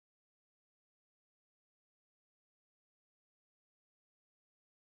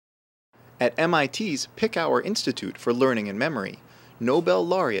At MIT's Picower Institute for Learning and Memory, Nobel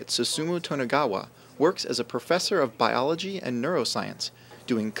Laureate Susumu Tonegawa works as a professor of biology and neuroscience,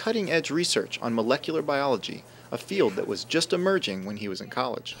 doing cutting-edge research on molecular biology, a field that was just emerging when he was in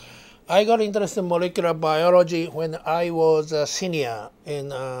college. I got interested in molecular biology when I was a senior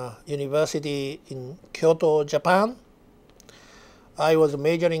in university in Kyoto, Japan. I was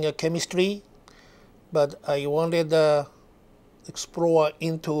majoring in chemistry, but I wanted to explore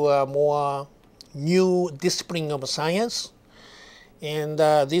into a more new discipline of science. And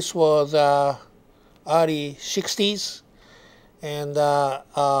this was early 60s. And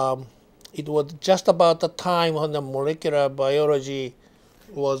it was just about the time when the molecular biology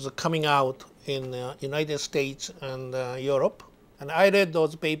was coming out in the United States and Europe. And I read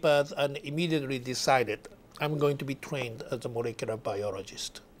those papers and immediately decided I'm going to be trained as a molecular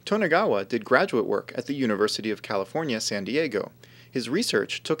biologist. Tonegawa did graduate work at the University of California, San Diego. His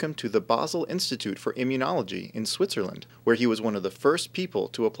research took him to the Basel Institute for Immunology in Switzerland, where he was one of the first people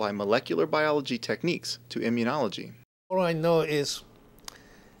to apply molecular biology techniques to immunology. All I know is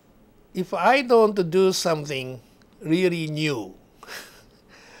if I don't do something really new,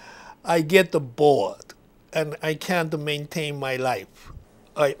 I get bored and I can't maintain my life.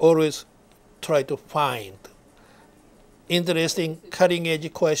 I always try to find interesting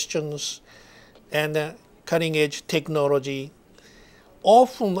cutting-edge questions and cutting-edge technology.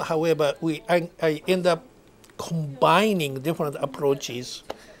 Often, however, I end up combining different approaches,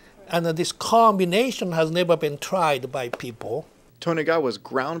 and this combination has never been tried by people. Tonegawa's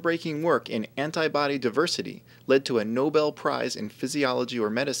groundbreaking work in antibody diversity led to a Nobel Prize in Physiology or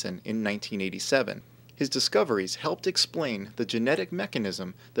Medicine in 1987. His discoveries helped explain the genetic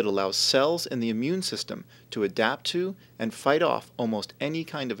mechanism that allows cells in the immune system to adapt to and fight off almost any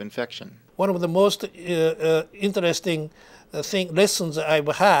kind of infection. One of the most interesting lessons I've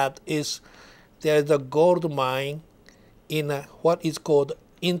had is there's a gold mine in what is called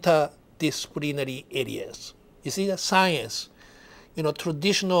interdisciplinary areas. You see, the science,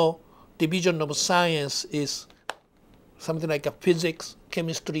 traditional division of science is something like a physics,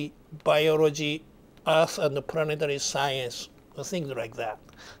 chemistry, biology, earth and planetary science, things like that.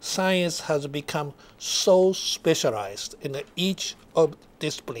 Science has become so specialized in each of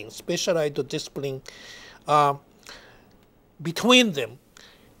disciplines, specialized discipline. Between them,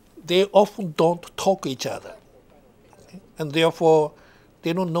 they often don't talk each other, and therefore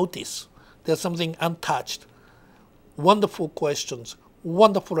they don't notice there's something untouched. Wonderful questions,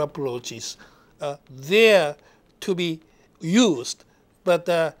 wonderful approaches, there to be used,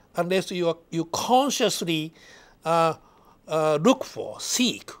 but unless you consciously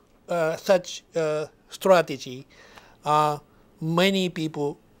seek such strategy, many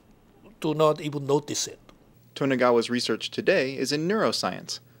people do not even notice it. Tonegawa's research today is in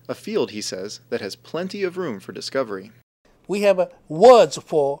neuroscience, a field, he says, that has plenty of room for discovery. We have words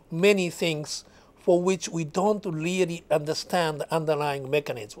for many things for which we don't really understand the underlying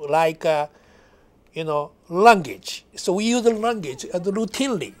mechanism, like language. So we use the language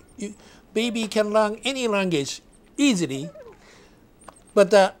routinely. Baby can learn any language easily,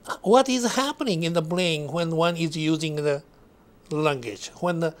 but what is happening in the brain when one is using the language?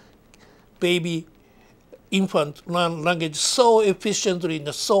 When the infant learn language so efficiently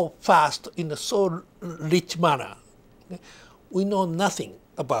and so fast, in a so rich manner, we know nothing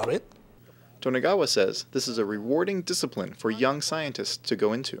about it. Tonegawa says this is a rewarding discipline for young scientists to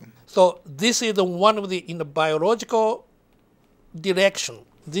go into. So this is one of in the biological direction.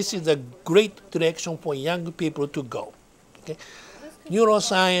 This is a great direction for young people to go. Okay?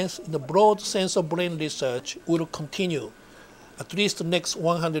 Neuroscience, in the broad sense of brain research, will continue at least the next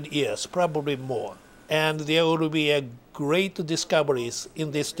 100 years, probably more. And there will be great discoveries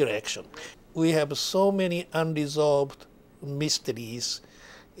in this direction. We have so many unresolved mysteries,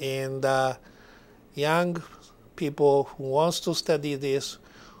 and young people who want to study this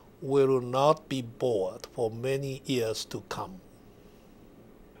will not be bored for many years to come.